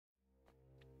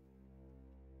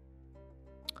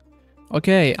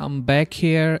Okay, I'm back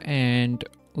here and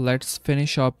let's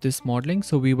finish up this modeling.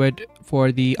 So we would,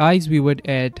 for the eyes, we would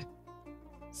add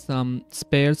some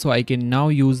spare, so I can now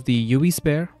use the UV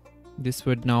spare. This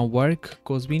would now work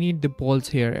because we need the balls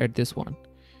here at this one.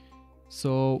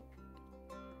 So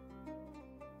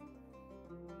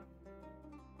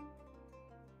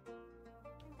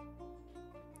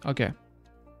okay,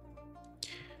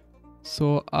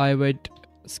 so I would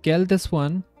scale this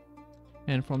one,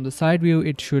 and from the side view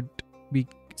it should be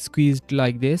squeezed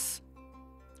like this,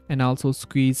 and also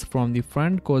squeeze from the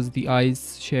front because the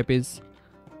eyes shape is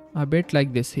a bit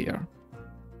like this here.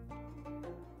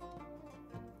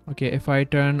 Okay, if I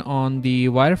turn on the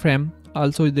wireframe,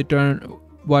 also the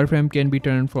wireframe can be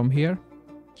turned from here,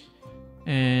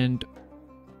 and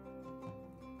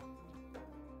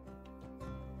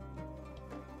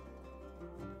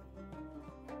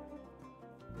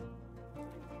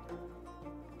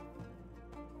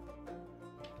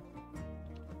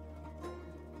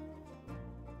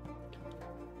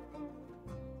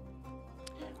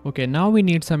okay, now we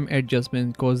need some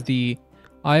adjustment because the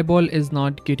eyeball is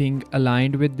not getting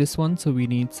aligned with this one, so we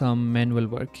need some manual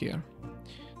work here.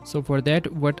 So for that,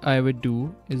 what I would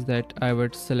do is that I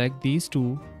would select these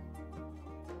two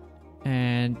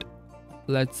and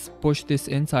let's push this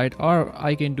inside, or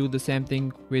I can do the same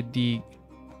thing with the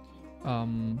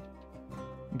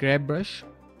grab brush.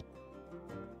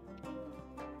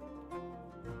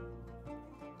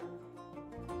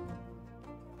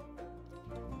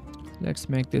 Let's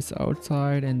make this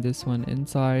outside and this one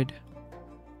inside.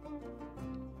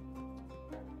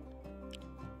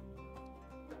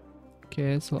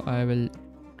 Okay, so I will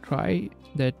try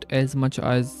that as much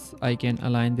as I can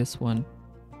align this one.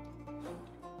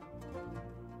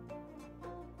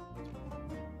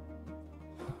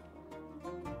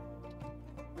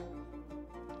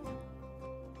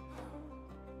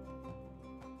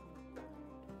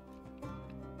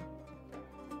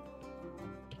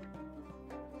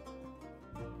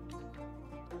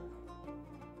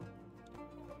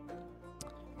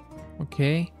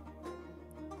 Okay,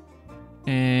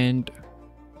 and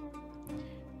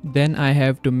then I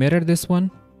have to mirror this one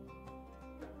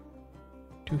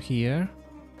to here.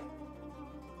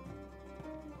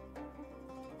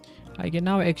 I can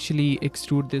now actually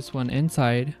extrude this one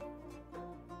inside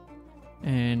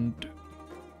and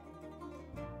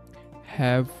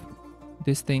have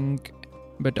this thing,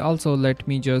 but also let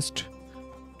me just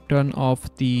turn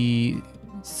off the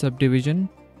subdivision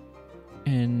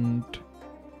and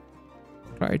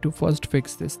try to first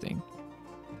fix this thing.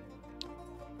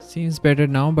 Seems better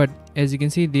now, but as you can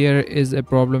see there is a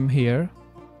problem here,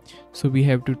 so we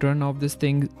have to turn off this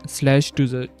thing slash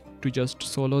to just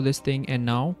solo this thing. And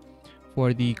now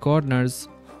for the corners,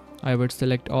 I would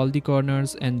select all the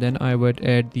corners and then I would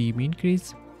add the mean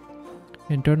crease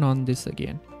and turn on this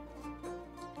again,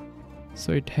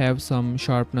 so it have some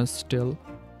sharpness still.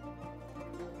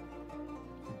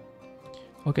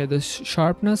 Okay, the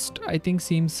sharpness I think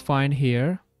seems fine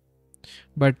here,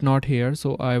 but not here,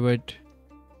 so I would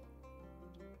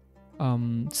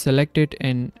select it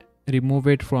and remove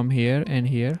it from here and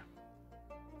here.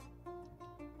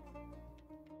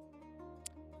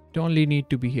 It only need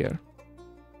to be here.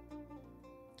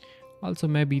 Also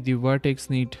maybe the vertex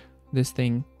need this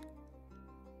thing,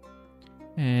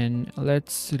 and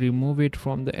let's remove it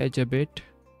from the edge a bit.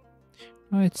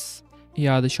 No, it's,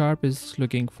 yeah, the sharp is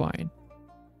looking fine.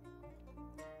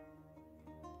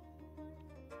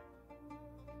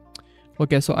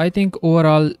 Okay, so I think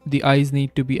overall the eyes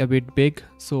need to be a bit big,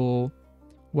 so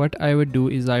what I would do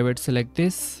is I would select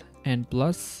this and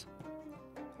plus,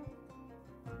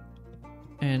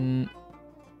 and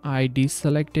I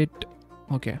deselect it.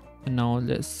 Okay, and now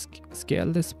let's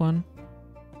scale this one,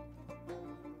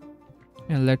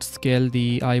 and let's scale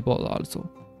the eyeball also.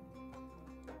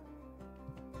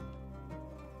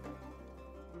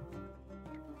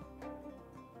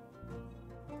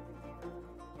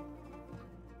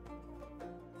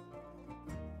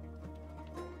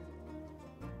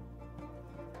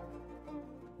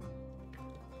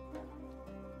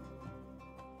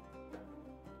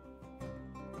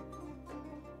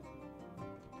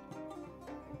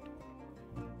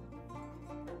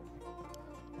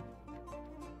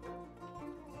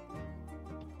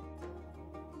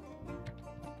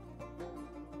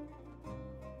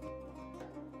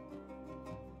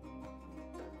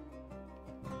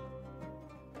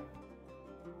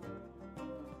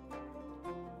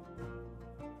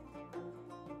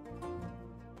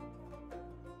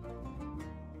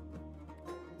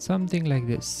 Something like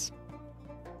this.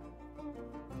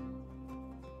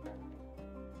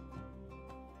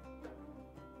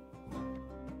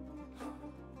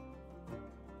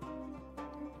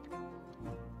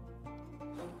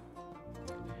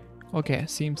 Okay,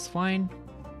 seems fine.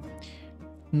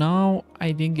 Now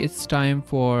I think it's time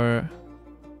for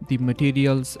the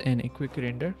materials and a quick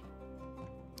render.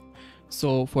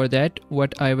 So for that,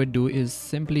 what I would do is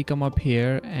simply come up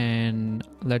here and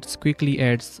let's quickly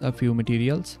add a few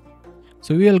materials.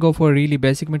 So we will go for really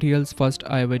basic materials. First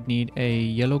I would need a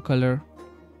yellow color,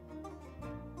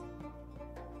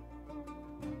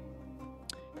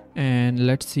 and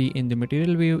let's see, in the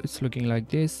material view it's looking like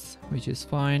this, which is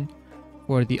fine.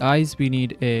 For the eyes we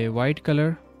need a white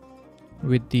color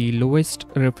with the lowest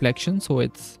reflection, so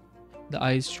the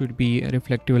eyes should be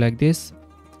reflective like this.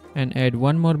 And add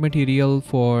one more material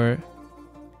for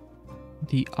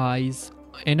the eyes,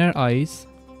 inner eyes,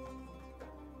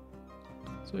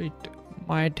 so it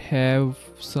might have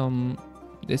some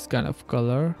this kind of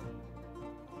color.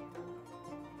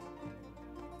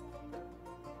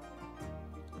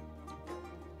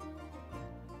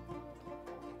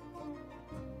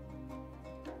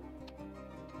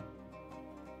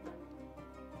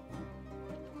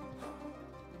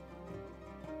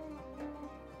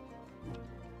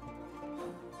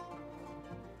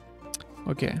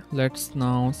 Okay, let's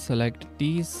now select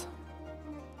these.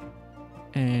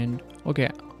 And okay,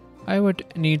 I would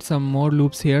need some more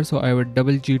loops here, so I would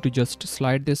double G to just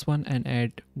slide this one and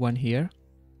add one here.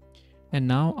 And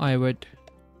now I would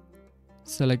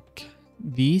select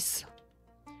these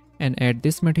and add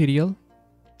this material.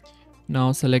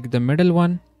 Now select the middle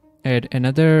one, add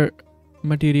another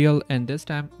material, and this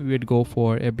time we would go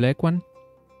for a black one.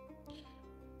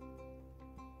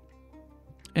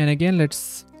 And again,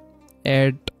 let's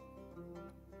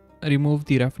remove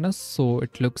the roughness so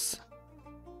it looks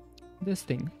this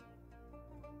thing.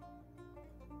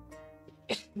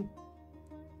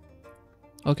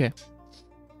 Okay,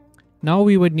 now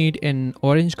we would need an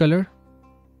orange color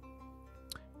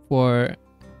for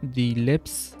the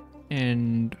lips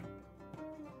and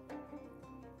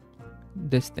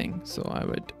this thing, so I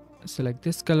would select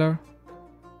this color,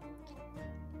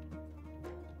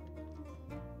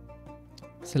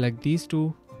 select these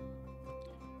two,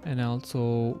 and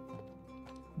also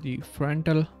the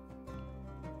frontal,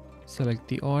 select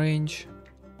the orange,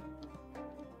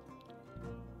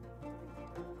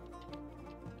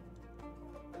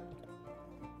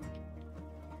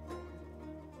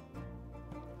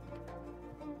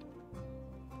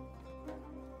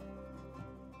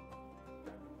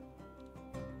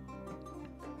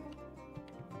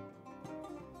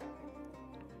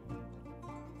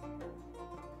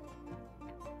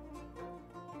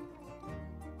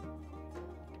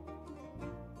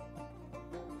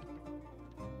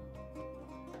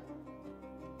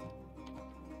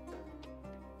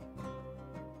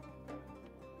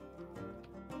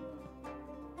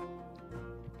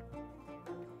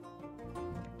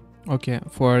 Okay,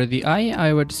 for the eye,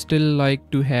 I would still like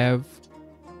to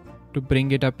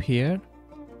bring it up here.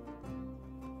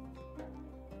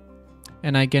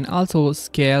 And I can also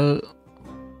scale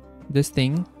this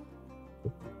thing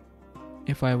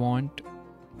if I want.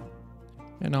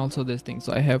 And also this thing.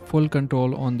 So I have full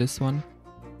control on this one.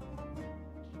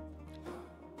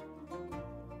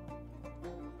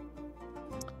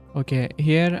 Okay,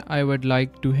 here I would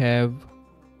like to have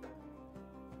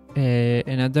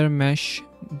another mesh.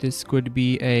 This could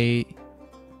be a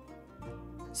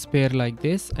sphere like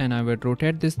this, and I would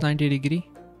rotate this 90 degree,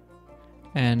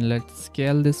 and let's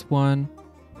scale this one.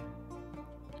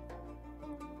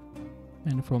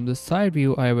 And from the side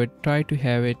view I would try to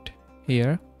have it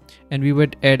here, and we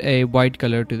would add a white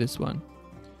color to this one,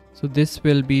 so this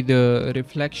will be the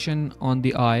reflection on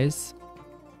the eyes.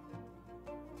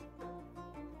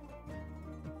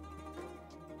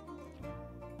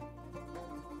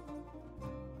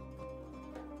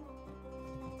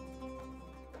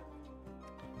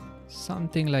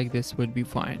 Something like this would be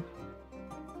fine.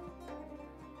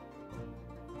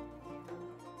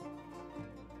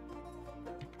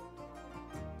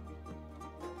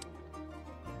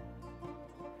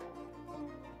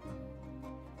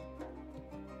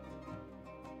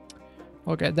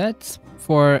 Okay, that's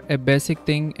for a basic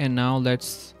thing, and now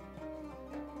let's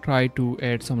try to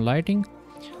add some lighting.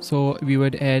 So we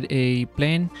would add a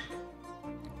plane,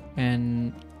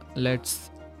 and let's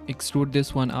extrude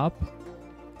this one up,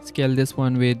 scale this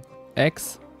one with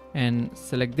X, and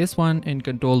select this one and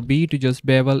Control B to just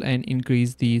bevel and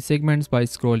increase the segments by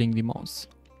scrolling the mouse,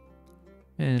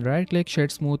 and right click,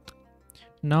 shade smooth.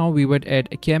 Now we would add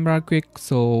a camera quick,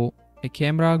 so a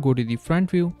camera, go to the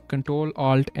front view, Control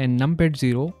Alt and numpad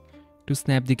 0 to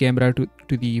snap the camera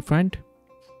to the front,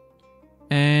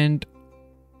 and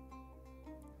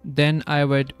then I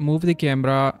would move the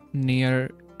camera near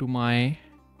to my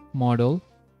model.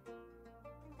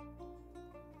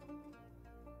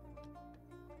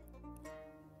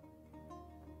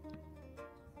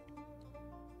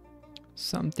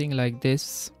 something like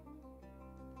this.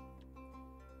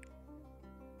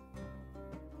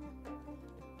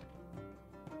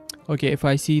 Okay, if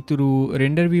I see through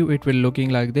render view, it will looking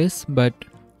like this, but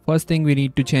first thing we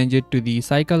need to change it to the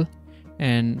cycle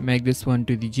and make this one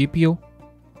to the GPU.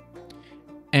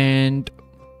 And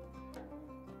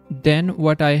then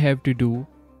what I have to do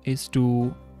is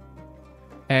to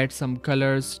add some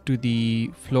colors to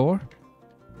the floor.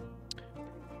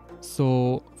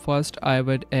 So first I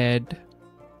would add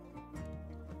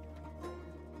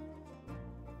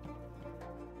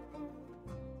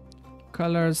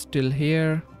colors till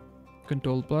here,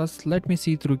 Control plus. Let me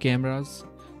see through cameras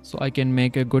so I can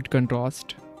make a good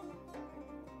contrast.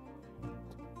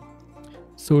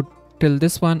 So till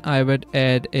this one I would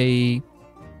add a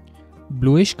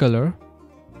bluish color.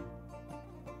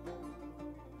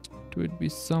 It would be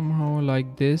somehow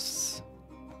like this,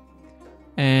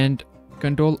 and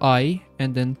Control I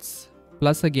and then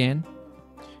plus again,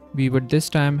 we would this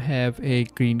time have a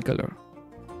green color.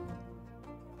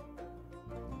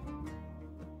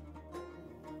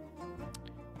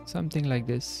 Something like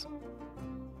this.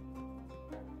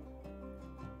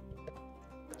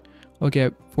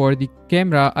 Okay, for the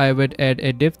camera I would add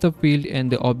a depth of field and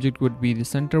the object would be the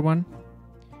center one.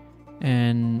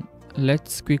 And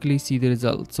let's quickly see the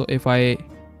result. So if I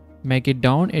make it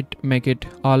down, it make it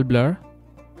all blur.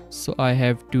 So I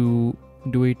have to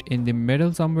do it in the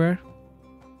middle somewhere.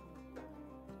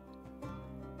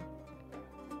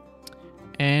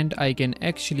 And I can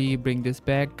actually bring this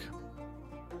back.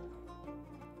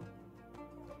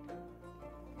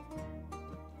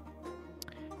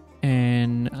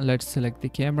 And let's select the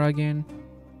camera again.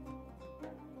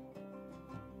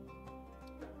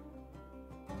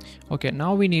 Okay,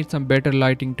 now we need some better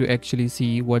lighting to actually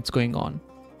see what's going on.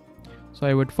 So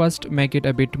I would first make it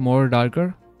a bit more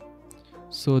darker,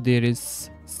 so there is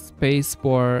space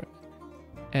for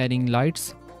adding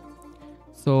lights.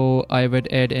 So I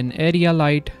would add an area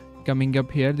light coming up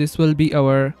here. This will be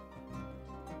our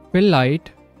fill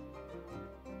light.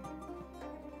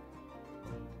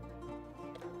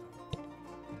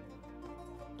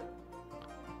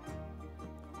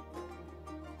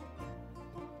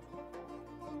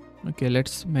 Okay,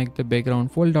 let's make the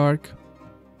background full dark.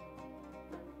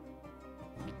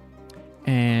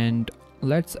 And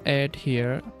let's add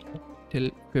here till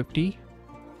 50.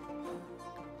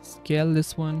 Scale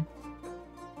this one.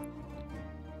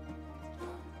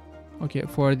 Okay,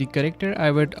 for the character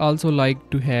I would also like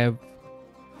to have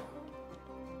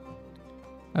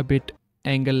a bit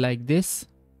angle like this.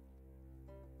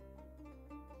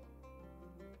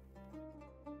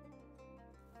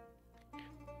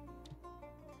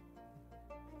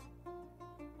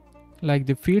 Like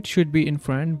the feet should be in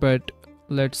front, but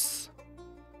let's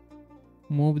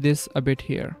move this a bit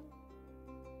here.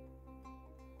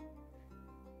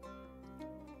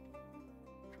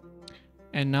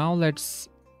 And now let's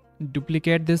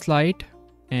duplicate this light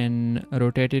and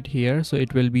rotate it here, so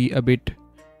it will be a bit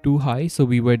too high. So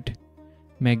we would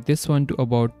make this one to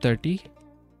about 30.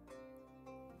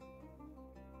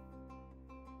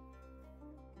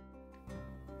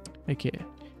 Okay.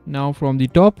 Now from the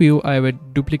top view, I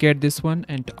would duplicate this one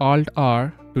and Alt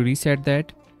R to reset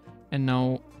that. And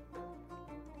now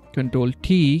Control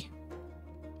T,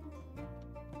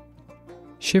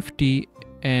 Shift T,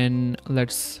 and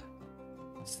let's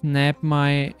snap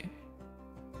my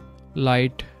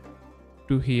light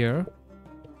to here.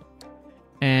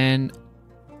 And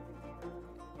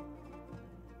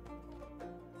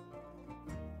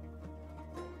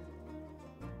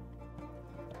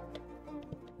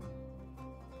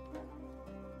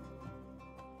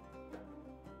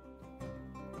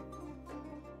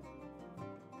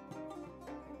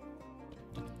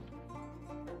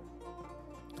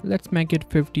let's make it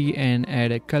 50 and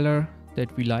add a color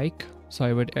that we like. So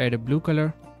I would add a blue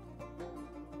color.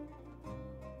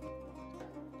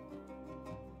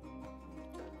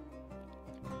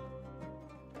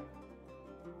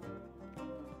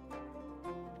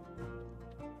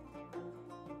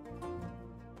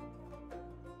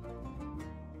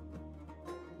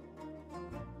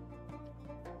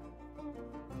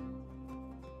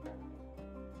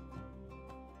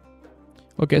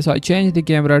 Okay, so I changed the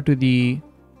camera to the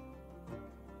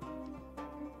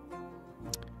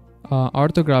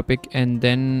orthographic, and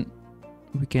then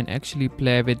we can actually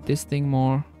play with this thing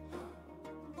more.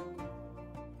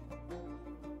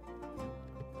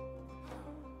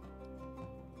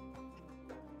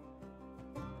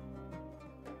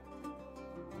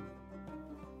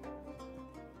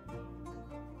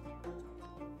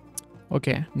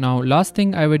 Okay, now last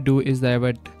thing I would do is that I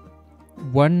would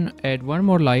add one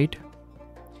more light,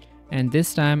 And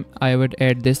this time I would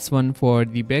add this one for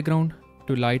the background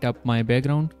to light up my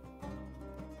background.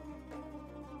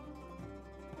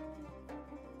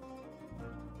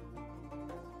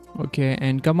 Okay,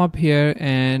 and come up here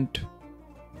and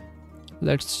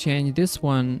let's change this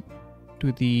one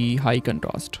to the high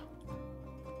contrast.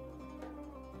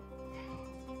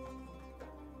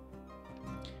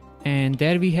 And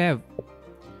there we have.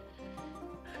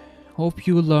 Hope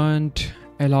you learned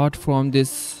a lot from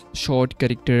this short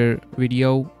character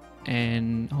video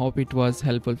and hope it was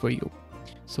helpful for you.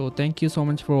 So thank you so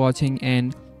much for watching,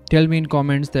 and tell me in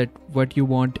comments that what you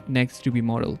want next to be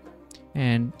model,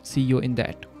 and see you in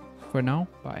that. For now,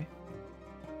 bye.